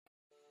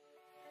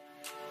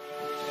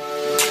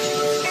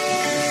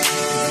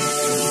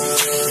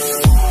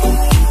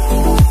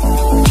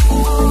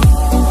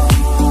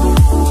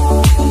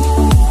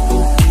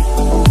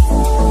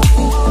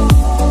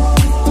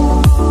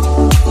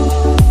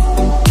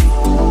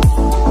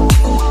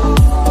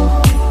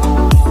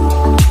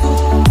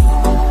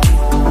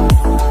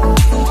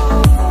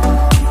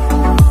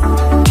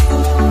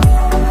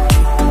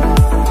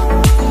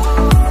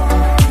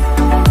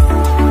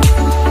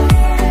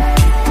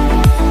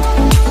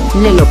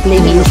Lelo Play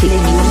Music.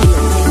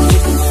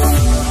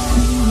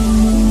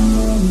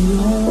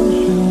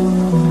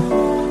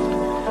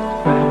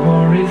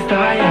 Memories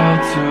die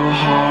out too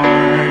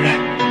hard.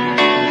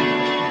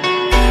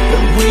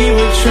 And we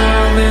were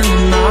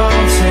traveling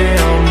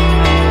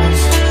mountains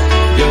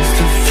just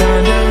to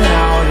find the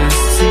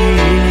loudest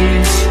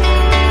seas.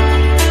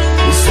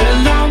 We set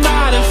down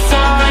by the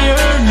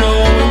fire,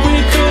 knowing we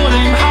could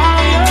aim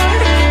higher,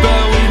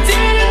 but we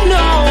didn't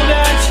know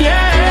that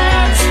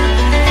yet.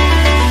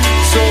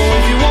 So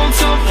if you want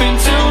something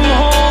to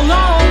hold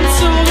on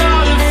to,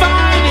 gotta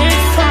find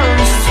it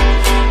first.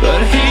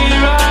 But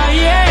here I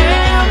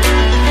am,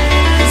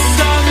 'cause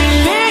I've been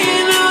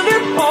laying under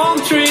palm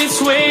trees,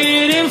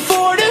 waiting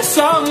for the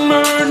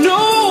summer,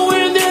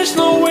 knowing there's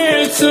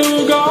nowhere to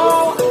go.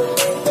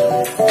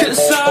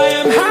 'Cause I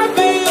am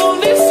happy on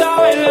this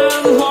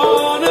island,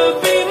 wanna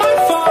be my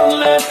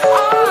farmland.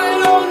 I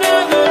don't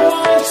ever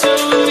want to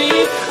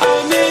leave,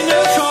 I'm in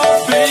a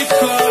tropic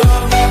club.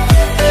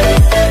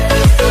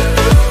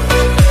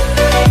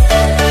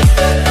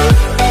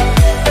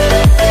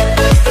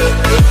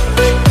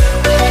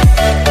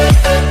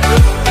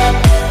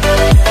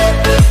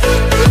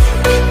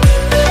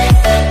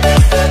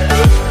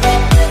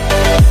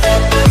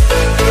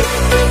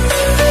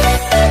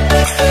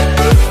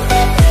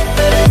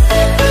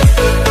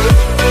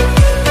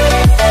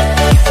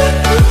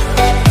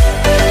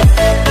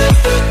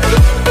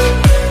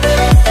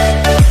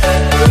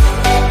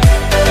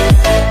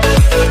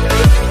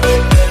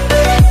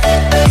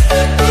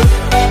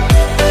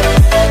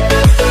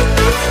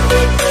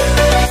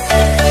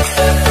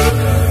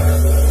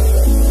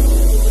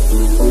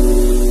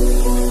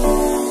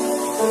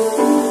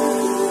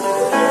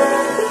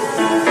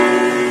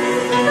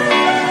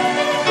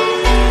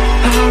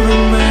 I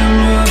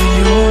remember the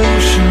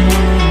ocean,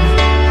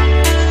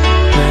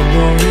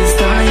 memories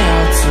die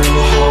out too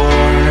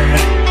hard.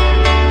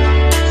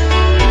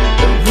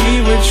 And we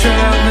were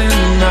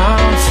traveling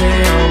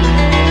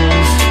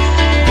mountains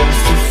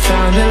just to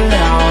find the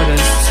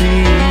loudest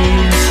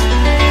seas.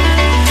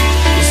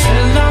 We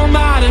sat down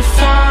by the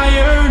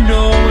fire,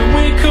 knowing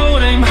we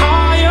could aim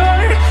higher,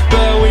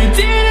 but we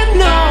didn't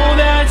know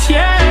that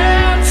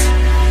yet.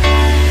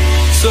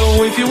 So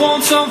if you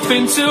want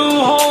something to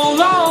hold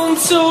on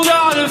to,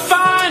 gotta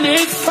find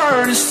it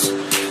first.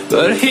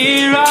 But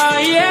here I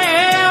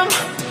am,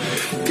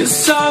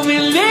 'cause I've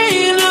been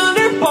laying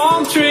under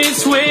palm trees,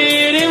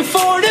 waiting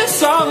for the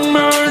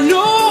summer,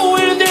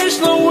 knowing there's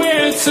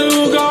nowhere to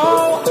go.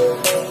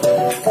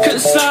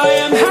 'Cause I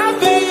am happy